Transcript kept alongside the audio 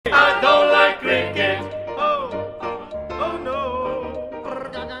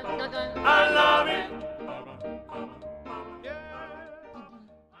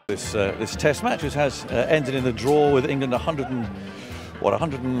This Test match, which has ended in a draw with England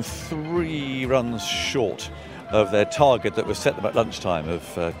 103 runs short of their target that was set them at lunchtime of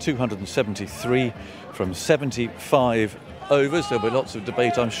 273 from 75 overs. There'll be lots of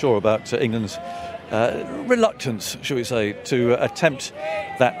debate, I'm sure, about England's reluctance, shall we say, to attempt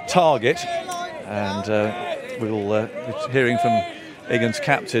that target. And we'll be hearing from England's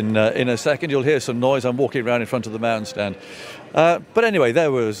captain in a second. You'll hear some noise. I'm walking around in front of the mound stand. But anyway, there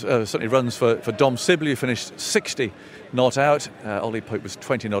was certainly runs for Dom Sibley, who finished 60 not out. Ollie Pope was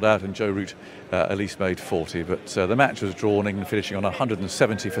 20 not out, and Joe Root at least made 40. But the match was drawn, England finishing on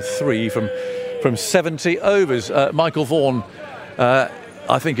 170 for 3 from 70 overs. Michael Vaughan, I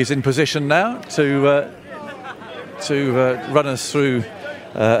think, is in position now to run us through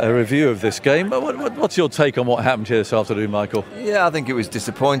a review of this game. What's your take on what happened here this afternoon, Michael? Yeah, I think it was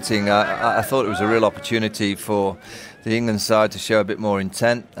disappointing. I thought it was a real opportunity for the England side to show a bit more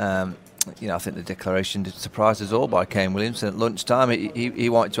intent. I think the declaration did surprise us all by Kane Williamson at lunchtime. He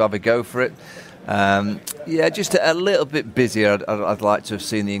wanted to have a go for it. Just a little bit busier. I'd like to have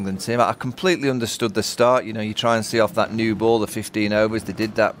seen the England team. I completely understood the start. You try and see off that new ball, the 15 overs. They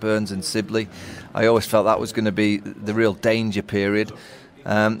did that, Burns and Sibley. I always felt that was going to be the real danger period.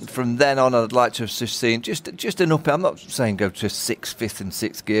 From then on, I'd like to have seen just an up. I'm not saying go to 6th, 5th and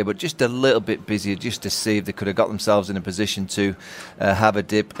 6th gear, but just a little bit busier, just to see if they could have got themselves in a position to have a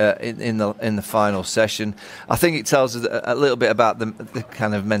dip in the final session. I think it tells us a little bit about the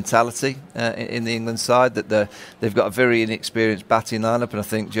kind of mentality in the England side, that they've got a very inexperienced batting lineup, and I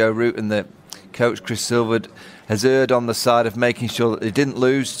think Joe Root and the coach Chris Silverwood has erred on the side of making sure that they didn't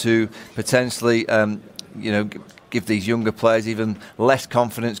lose to potentially, give these younger players even less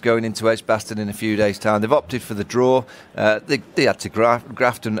confidence going into Edgbaston in a few days' time. They've opted for the draw. They had to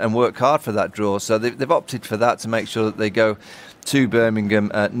graft and work hard for that draw. So they've opted for that to make sure that they go to Birmingham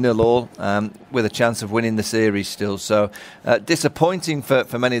 0-0 with a chance of winning the series still. So disappointing for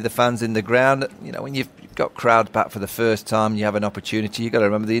many of the fans in the ground. When you've got crowds back for the first time, you have an opportunity. You've got to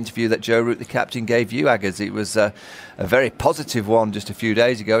remember the interview that Joe Root, the captain, gave you, Aggers. It was a very positive one just a few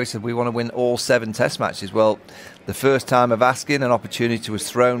days ago. He said, we want to win all 7 Test matches. Well, the first time of asking, an opportunity was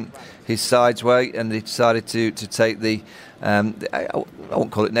thrown his side's way, and they decided to take the I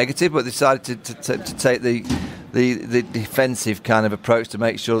won't call it negative, but they decided to take the defensive kind of approach to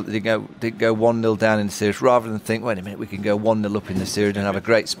make sure that they didn't go 1-0 down in the series, rather than think, wait a minute, we can go 1-0 up in the series and have a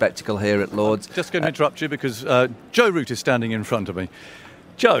great spectacle here at Lord's. Just going to interrupt you because Joe Root is standing in front of me.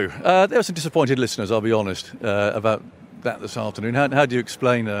 Joe, there were some disappointed listeners, I'll be honest, about that this afternoon. How do you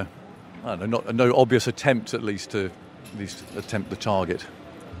explain no obvious attempt, at least attempt the target?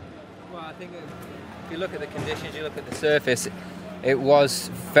 Well, I think if you look at the conditions, you look at the surface, it was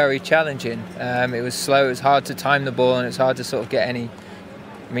very challenging. It was slow, it was hard to time the ball, and it's hard to sort of get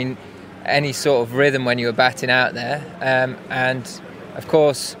any sort of rhythm when you were batting out there. And of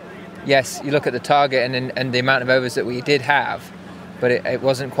course, yes, you look at the target and the amount of overs that we did have, but it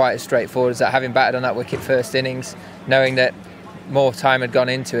wasn't quite as straightforward as that. Having batted on that wicket first innings, knowing that more time had gone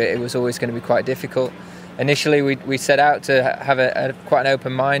into it, it was always going to be quite difficult. Initially, we set out to have quite an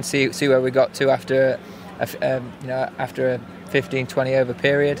open mind, see where we got to after a 15-20 over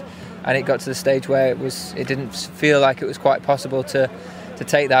period, and it got to the stage where it didn't feel like it was quite possible to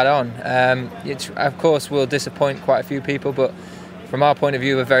take that on. Of course, will disappoint quite a few people, but from our point of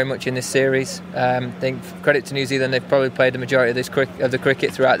view, we're very much in this series. I think credit to New Zealand, they've probably played the majority of the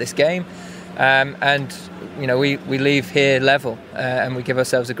cricket throughout this game, and we leave here level, and we give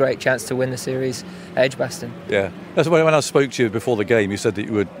ourselves a great chance to win the series at Edgbaston. Yeah, that's when I spoke to you before the game, you said that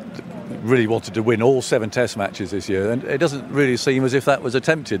you really wanted to win all 7 Test matches this year, and it doesn't really seem as if that was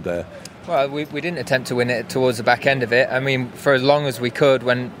attempted there. Well, we didn't attempt to win it towards the back end of it. I mean, for as long as we could,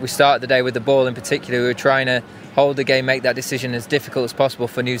 when we started the day with the ball in particular, we were trying to hold the game, make that decision as difficult as possible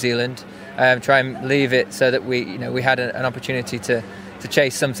for New Zealand, try and leave it so that we had an opportunity to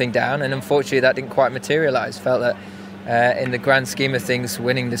chase something down, and unfortunately that didn't quite materialise. Felt that in the grand scheme of things,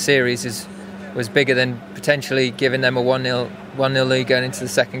 winning the series was bigger than potentially giving them a 1-0 lead going into the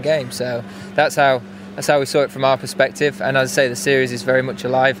second game. So that's how we saw it from our perspective, and as I say, the series is very much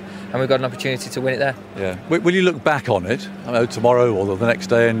alive, and we've got an opportunity to win it there. Yeah. Will you look back on it, tomorrow or the next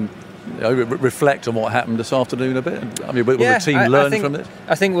day, and reflect on what happened this afternoon a bit? I mean, will the team learn from it?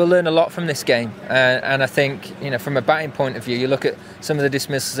 I think we'll learn a lot from this game, and I think from a batting point of view, you look at some of the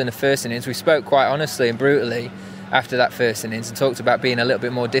dismissals in the first innings. We spoke quite honestly and brutally after that first innings and talked about being a little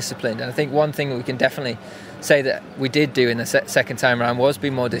bit more disciplined, and I think one thing that we can definitely say that we did do in the second time around was be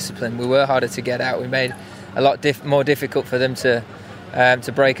more disciplined. We were harder to get out. We made a lot more difficult for them to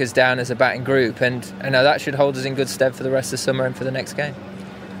break us down as a batting group, and I know that should hold us in good stead for the rest of the summer and for the next game.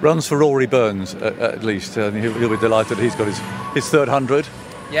 runs for Rory Burns at least. He'll be delighted he's got his third 100.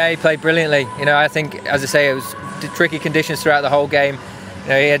 Yeah, he played brilliantly. I think, as I say, it was tricky conditions throughout the whole game.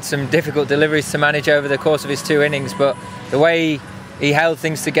 He had some difficult deliveries to manage over the course of his 2 innings, but the way he held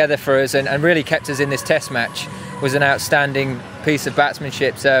things together for us and really kept us in this test match was an outstanding piece of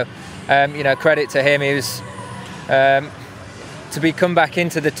batsmanship. So, credit to him. He was to be come back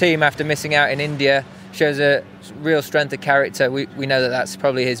into the team after missing out in India shows a real strength of character. We know that that's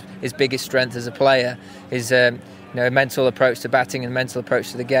probably his biggest strength as a player, is mental approach to batting and mental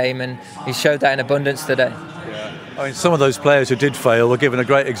approach to the game, and he showed that in abundance today. Yeah. I mean, some of those players who did fail were given a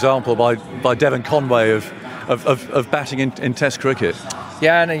great example by Devon Conway of batting in Test cricket.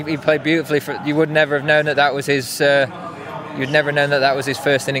 Yeah, and he played beautifully. You would never have known that was his. You'd never known that was his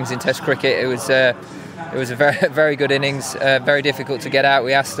first innings in Test cricket. It was a very, very good innings. Very difficult to get out.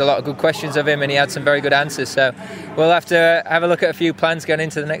 We asked a lot of good questions of him, and he had some very good answers. So we'll have to have a look at a few plans going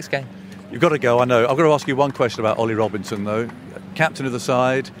into the next game. You've got to go, I know. I've got to ask you one question about Ollie Robinson, though. Captain of the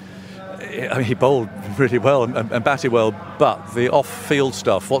side. I mean, he bowled really well and batted well, but the off-field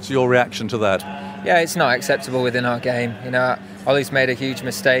stuff, what's your reaction to that? Yeah, it's not acceptable within our game. Ollie's made a huge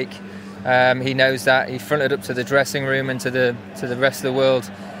mistake. He knows that. He fronted up to the dressing room and to the rest of the world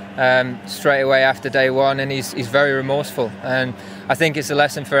straight away after day one, and he's very remorseful. And I think it's a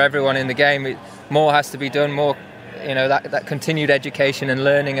lesson for everyone in the game. More has to be done, more that continued education and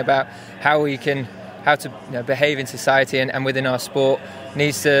learning about how to behave in society and within our sport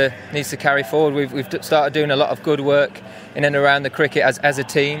needs to carry forward. We've started doing a lot of good work in and around the cricket as a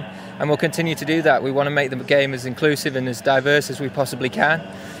team, and we'll continue to do that. We want to make the game as inclusive and as diverse as we possibly can,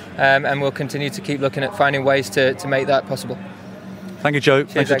 and we'll continue to keep looking at finding ways to make that possible. Thank you, Joe.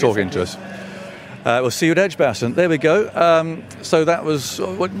 Thanks for talking to us. We'll see you at Edgbaston. There we go. So that was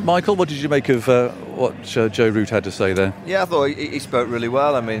Michael. What did you make of what Joe Root had to say there? Yeah, I thought he spoke really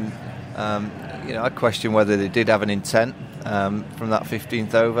well. I mean, I question whether they did have an intent from that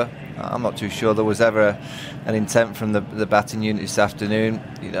 15th over. I'm not too sure there was ever an intent from the batting unit this afternoon.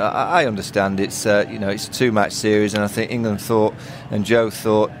 I understand it's it's a 2-match series, and I think England thought, and Joe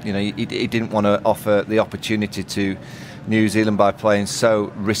thought, he didn't want to offer the opportunity to New Zealand by playing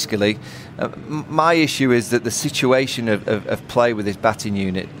so riskily. My issue is that the situation of play with this batting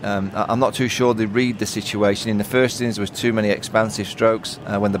unit, I'm not too sure they read the situation. In the first innings there was too many expansive strokes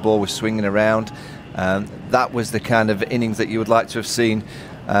when the ball was swinging around. That was the kind of innings that you would like to have seen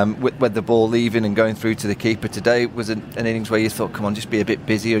with the ball leaving and going through to the keeper. Today was an innings where you thought, come on, just be a bit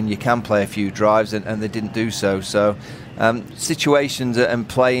busier, and you can play a few drives, and they didn't do so. So situations and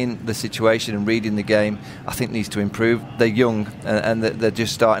playing the situation and reading the game, I think needs to improve. They're young and they're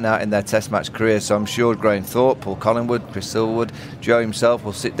just starting out in their Test match career, so I'm sure Graham Thorpe, Paul Collingwood, Chris Silverwood, Joe himself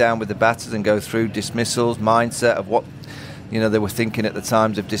will sit down with the batters and go through dismissals, mindset of what they were thinking at the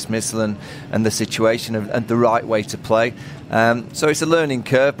times of dismissal and the situation and the right way to play. So it's a learning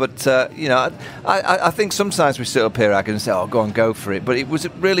curve, but I think sometimes we sit up here and say, go for it. But it was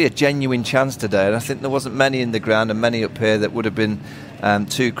really a genuine chance today, and I think there wasn't many in the ground and many up here that would have been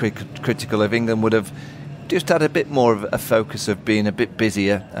too critical of England. Would have just had a bit more of a focus of being a bit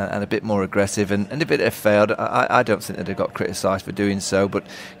busier and a bit more aggressive, and if it had failed, I don't think they'd have got criticised for doing so. But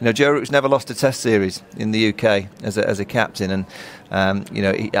Joe Root's never lost a Test series in the UK as a captain, and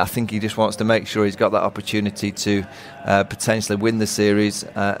I think he just wants to make sure he's got that opportunity to potentially win the series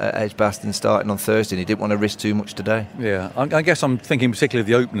at Edgbaston starting on Thursday, and he didn't want to risk too much today. Yeah, I guess I'm thinking particularly of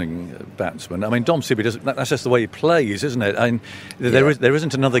the opening batsman. I mean, Dom Sibley, that's just the way he plays, isn't it? And there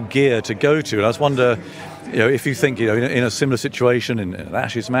isn't another gear to go to, and I just wonder, if you think, in a similar situation in an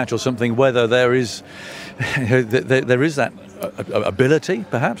Ashes match or something, whether there is there is that ability,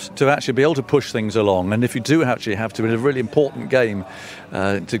 perhaps, to actually be able to push things along. And if you do actually have to, in a really important game,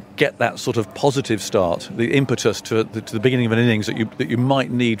 to get that sort of positive start, the impetus to the beginning of an innings that you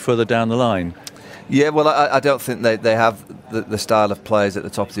might need further down the line. Yeah, well, I don't think they have the style of players at the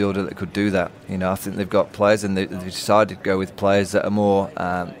top of the order that could do that. I think they've got players, and they've decided to go with players that are more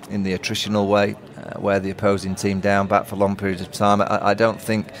in the attritional way, wear the opposing team down, bat for long periods of time. I don't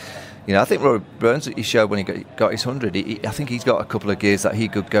think... I think Rory Burns, he showed when he got his 100, I think he's got a couple of gears that he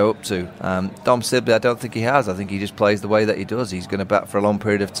could go up to. Dom Sibley, I don't think he has. I think he just plays the way that he does. He's going to bat for a long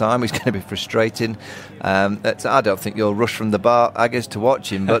period of time. He's going to be frustrating. I don't think you'll rush from the bar, I guess, to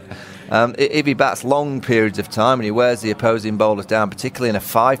watch him. But if he bats long periods of time and he wears the opposing bowlers down, particularly in a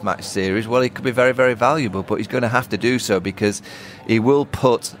 5-match series, well, he could be very, very valuable. But he's going to have to do so because he will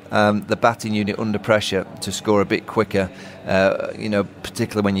put the batting unit under pressure to score a bit quicker.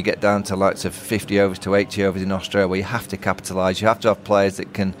 Particularly when you get down to likes of 50 overs to 80 overs in Australia, where you have to capitalise. You have to have players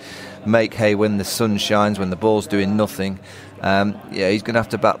that can make hay when the sun shines, when the ball's doing nothing. He's going to have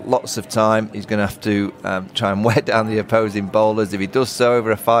to bat lots of time. He's going to have to try and wear down the opposing bowlers. If he does so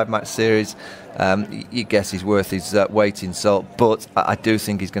over a 5-match series, you guess he's worth his weight in salt. But I do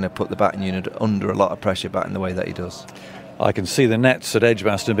think he's going to put the batting unit under a lot of pressure batting the way that he does. I can see the nets at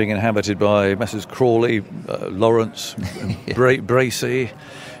Edgbaston being inhabited by Messrs Crawley, Lawrence, Bracey.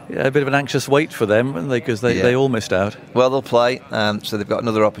 Yeah, a bit of an anxious wait for them, because they all missed out. Well, they'll play, so they've got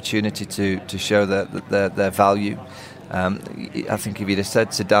another opportunity to show their value. I think if you'd have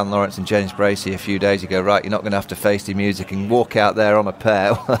said to Dan Lawrence and James Bracey a few days ago, right, you're not going to have to face the music and walk out there on a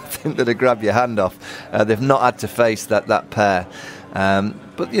pair, well, I think they'd have grabbed your hand off. They've not had to face that pair.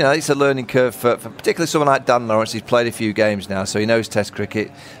 But it's a learning curve for particularly someone like Dan Lawrence. He's played a few games now, so he knows Test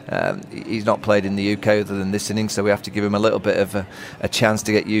cricket. He's not played in the UK other than this innings, so we have to give him a little bit of a chance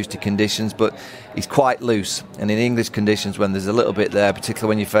to get used to conditions. But he's quite loose, and in English conditions, when there's a little bit there, particularly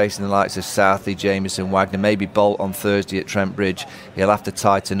when you're facing the likes of Southey, Jamieson, Wagner, maybe Bolt on Thursday at Trent Bridge, he'll have to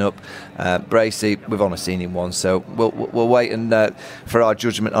tighten up. Bracey, we've only seen him once, so we'll wait for our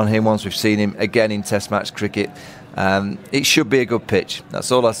judgment on him once we've seen him again in Test match cricket. It should be a good pitch.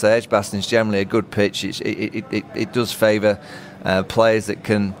 That's all I say. Edgbaston is generally a good pitch. It does favour players that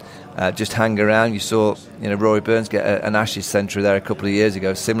can just hang around. You saw Rory Burns get an Ashes century there a couple of years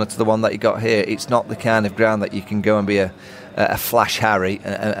ago, similar to the one that he got here. It's not the kind of ground that you can go and be a flash Harry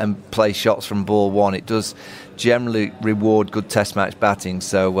and play shots from ball one. It does generally reward good Test match batting,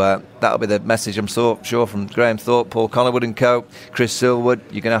 so that'll be the message, I'm sure, from Graham Thorpe, Paul Collingwood and co. Chris Silverwood.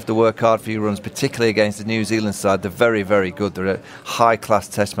 You're going to have to work hard for your runs, particularly against the New Zealand side. They're very, very good. They're a high class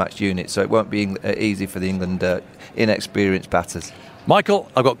Test match unit, so it won't be easy for the England inexperienced batters. Michael,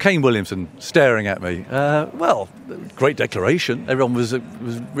 I've got Kane Williamson staring at me. Well, great declaration. Everyone was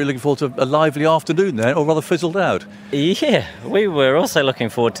really looking forward to a lively afternoon there, or rather fizzled out. Yeah, we were also looking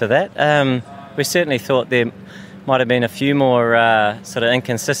forward to that. We certainly thought there might have been a few more sort of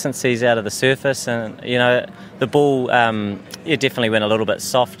inconsistencies out of the surface, and the ball it definitely went a little bit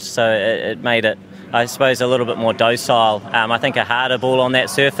soft, so it made it, I suppose, a little bit more docile. I think a harder ball on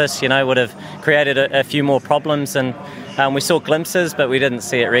that surface would have created a few more problems, and we saw glimpses, but we didn't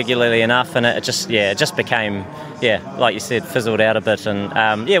see it regularly enough, and it just became, like you said, fizzled out a bit,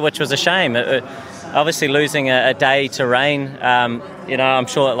 and which was a shame. Obviously losing a day to rain, I'm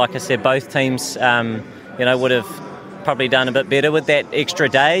sure, like I said, both teams would have probably done a bit better with that extra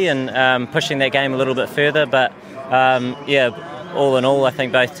day and pushing that game a little bit further, but all in all, I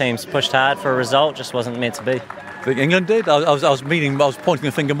think both teams pushed hard for a result. Just wasn't meant to be. I think England did. I was pointing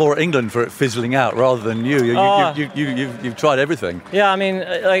a finger more at England for it fizzling out rather than you. You've tried everything. Yeah, I mean,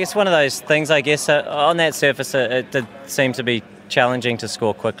 it's one of those things, I guess. On that surface, it did seem to be challenging to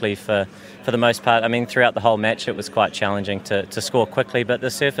score quickly for the most part. I mean, throughout the whole match, it was quite challenging to score quickly, but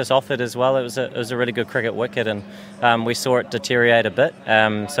the surface offered as well. It was a really good cricket wicket, and we saw it deteriorate a bit.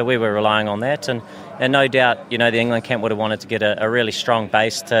 So we were relying on that, and no doubt, the England camp would have wanted to get a really strong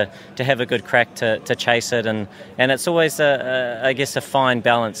base to have a good crack to chase it, and it's always I guess a fine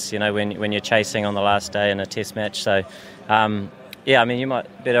balance, when you're chasing on the last day in a Test match. So. I mean, you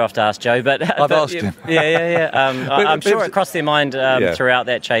might better off to ask Joe, but I've asked him. I'm sure it crossed their mind throughout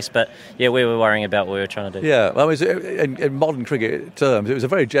that chase, but we were worrying about what we were trying to do. Yeah, well, in modern cricket terms, it was a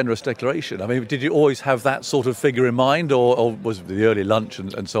very generous declaration. I mean, did you always have that sort of figure in mind, or was it the early lunch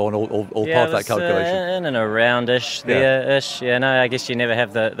and so on, all part of that calculation? In and around-ish, there-ish. I guess you never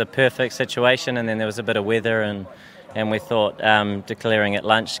have the perfect situation, and then there was a bit of weather, and we thought declaring at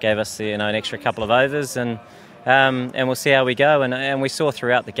lunch gave us an extra couple of overs, and we'll see how we go. And we saw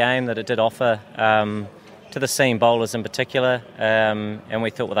throughout the game that it did offer to the seam bowlers in particular. And we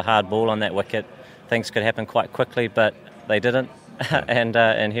thought with a hard ball on that wicket, things could happen quite quickly, but they didn't.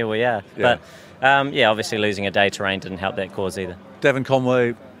 and here we are. Yeah. But obviously losing a day to rain didn't help that cause either. Devon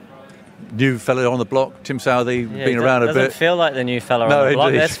Conway, new fellow on the block. Tim Southey, been around a bit. Doesn't feel like the new fellow on the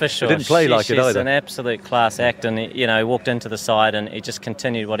block, that's for sure. He didn't play like it either. He's an absolute class act, and he walked into the side and he just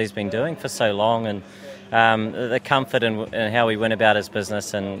continued what he's been doing for so long, and the comfort and how he went about his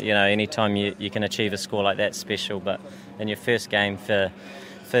business, and any time you can achieve a score like that, special. But in your first game for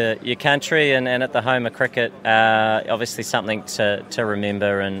your country and at the home of cricket, obviously something to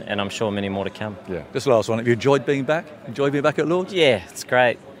remember, and I'm sure many more to come. Yeah, just last one. Have you enjoyed being back? Enjoyed being back at Lord's? Yeah, it's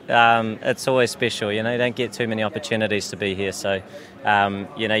great. It's always special. You don't get too many opportunities to be here, so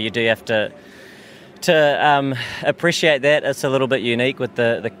you do have to appreciate that. It's a little bit unique with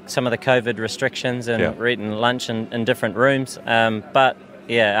some of the COVID restrictions and eating lunch in different rooms. But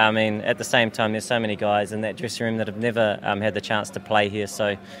I mean, at the same time, there's so many guys in that dressing room that have never had the chance to play here.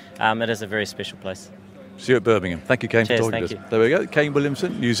 So it is a very special place. See you at Birmingham. Thank you, Kane, for talking to us. There we go. Kane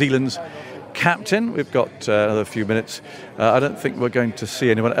Williamson, New Zealand's captain. We've got another few minutes. I don't think we're going to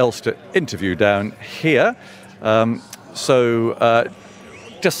see anyone else to interview down here. So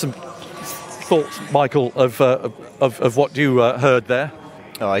just some thoughts, Michael, of what you heard there.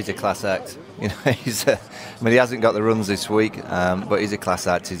 Oh, he's a class act. You know, he hasn't got the runs this week, but he's a class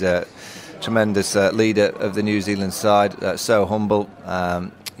act. He's a tremendous leader of the New Zealand side. So humble.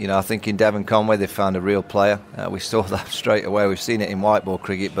 You know, I think in Devon Conway they found a real player. We saw that straight away. We've seen it in white ball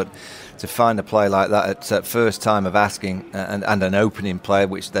cricket, but to find a player like that at first time of asking and an opening player,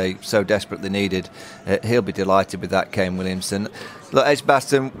 which they so desperately needed, he'll be delighted with that, Kane Williamson. Look,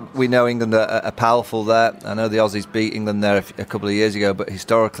 Edgbaston, we know England are powerful there. I know the Aussies beat England there a couple of years ago, but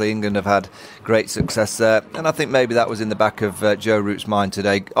historically England have had great success there. And I think maybe that was in the back of Joe Root's mind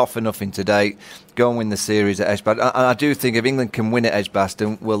today. Offer nothing today. Go and win the series at Edgbaston. And I do think if England can win at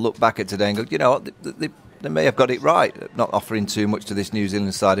Edgbaston, we'll look back at today and go, you know what, they may have got it right, not offering too much to this New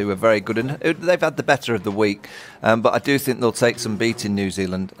Zealand side, who are very good, and they've had the better of the week. But I do think they'll take some beat in New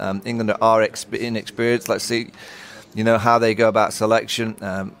Zealand. England are inexperienced. Let's see, you know, how they go about selection.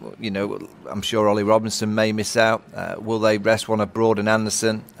 You know, I'm sure Ollie Robinson may miss out. Will they rest one of Broad and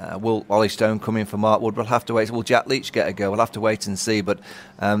Anderson? Will Ollie Stone come in for Mark Wood? We'll have to wait. Will Jack Leach get a go? We'll have to wait and see. But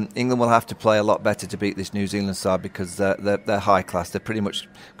England will have to play a lot better to beat this New Zealand side, because they're high class. They've pretty much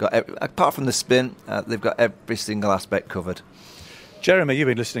got, apart from the spin, they've got every single aspect covered. Jeremy, you've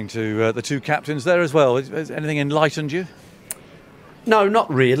been listening to the two captains there as well. Has anything enlightened you? No,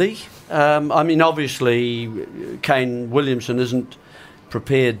 not really. I mean, obviously, Kane Williamson isn't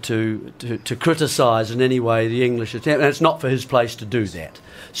prepared to criticise in any way the English attempt, and it's not for his place to do that.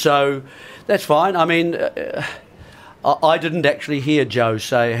 So that's fine. I mean, I didn't actually hear Joe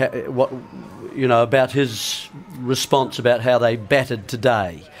say what, you know, about his response about how they batted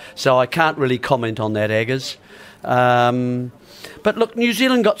today. So I can't really comment on that, Aggers. But look, New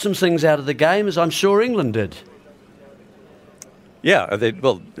Zealand got some things out of the game, as I'm sure England did. Yeah,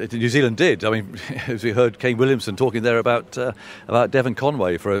 New Zealand did. I mean, as we heard Kane Williamson talking there about Devon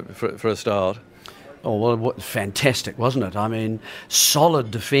Conway for a start. Oh, well, what, fantastic, wasn't it? I mean,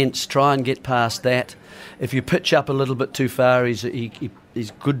 solid defence, try and get past that. If you pitch up a little bit too far, he's a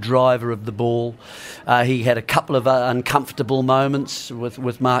good driver of the ball. He had a couple of uncomfortable moments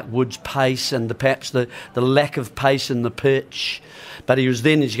with Mark Wood's pace and perhaps the lack of pace in the pitch. But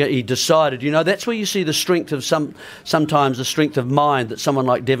he decided, you know, that's where you see the strength of sometimes the strength of mind that someone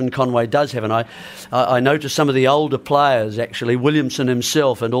like Devon Conway does have. And I noticed some of the older players, actually, Williamson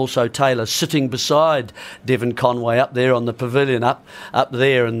himself and also Taylor, sitting beside Devon Conway up there on the pavilion, up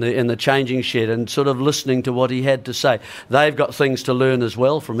there in the changing shed, and sort of listening to what he had to say. They've got things to learn as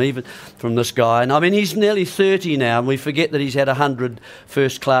well from this guy. And I mean, he's nearly 30 now, and we forget that he's had 100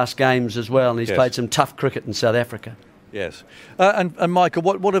 first-class games as well, and he's played some tough cricket in South Africa. Yes. And Michael,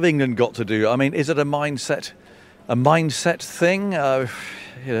 what have England got to do? I mean, is it a mindset thing?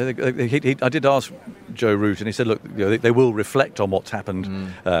 You know, I did ask Joe Root, and he said, look, you know, they will reflect on what's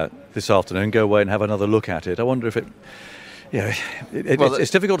happened this afternoon, go away and have another look at it. I wonder if it... Yeah,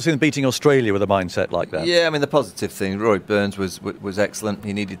 it's difficult to see them beating Australia with a mindset like that. Yeah, I mean, the positive thing, Roy Burns was excellent.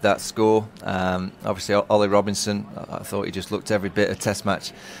 He needed that score. Obviously, Ollie Robinson, I thought he just looked every bit a Test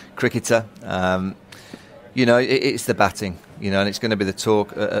match cricketer. You know, it's the batting, you know, and it's going to be the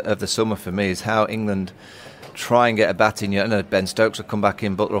talk of the summer for me, is how England try and get a bat in. I know Ben Stokes will come back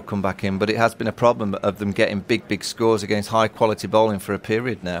in, Butler will come back in, but it has been a problem of them getting big scores against high quality bowling for a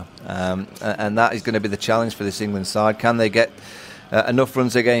period now, and that is going to be the challenge for this England side. Can they get enough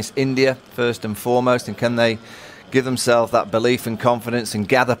runs against India first and foremost, and can they give themselves that belief and confidence and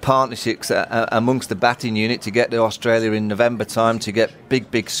gather partnerships amongst the batting unit to get to Australia in November time to get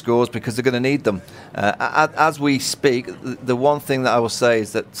big scores, because they're going to need them. As we speak, the one thing that I will say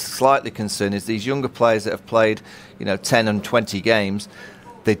is that slightly concerned is these younger players that have played, you know, 10 and 20 games,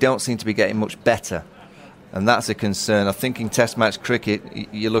 they don't seem to be getting much better. And that's a concern. I think in Test match cricket,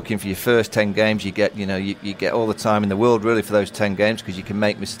 you're looking for your first 10 games. You get, you know, you get all the time in the world really for those 10 games, because you can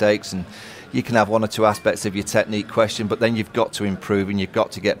make mistakes and you can have one or two aspects of your technique question, but then you've got to improve and you've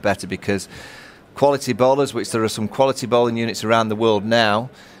got to get better, because quality bowlers, which there are some quality bowling units around the world now,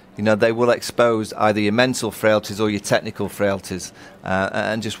 you know, they will expose either your mental frailties or your technical frailties.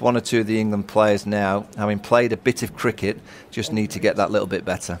 And just one or two of the England players now, having played a bit of cricket, just need to get that little bit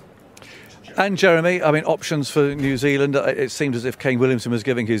better. And Jeremy, I mean, options for New Zealand. It seemed as if Kane Williamson was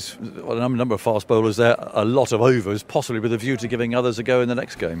giving a number of fast bowlers there a lot of overs, possibly with a view to giving others a go in the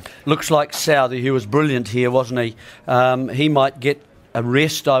next game. Looks like Southey, who was brilliant here, wasn't he? He might get a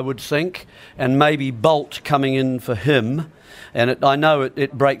rest, I would think, and maybe Bolt coming in for him. And I know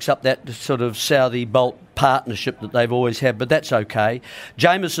it breaks up that sort of Southey-Bolt partnership that they've always had, but that's okay.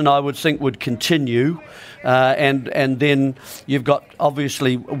 Jameson, I would think, would continue, and then you've got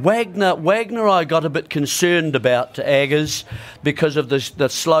obviously Wagner. Wagner, I got a bit concerned about Aggers because of the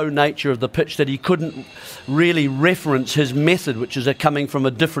slow nature of the pitch, that he couldn't really reference his method, which is coming from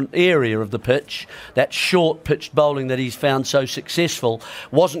a different area of the pitch. That short pitched bowling that he's found so successful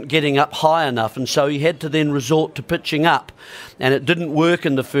wasn't getting up high enough, and so he had to then resort to pitching up, and it didn't work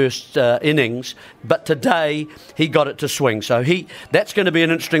in the first innings, but today he got it to swing. So that's going to be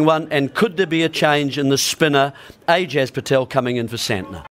an interesting one. And could there be a change in the spinner, Ajaz Patel, coming in for Santner?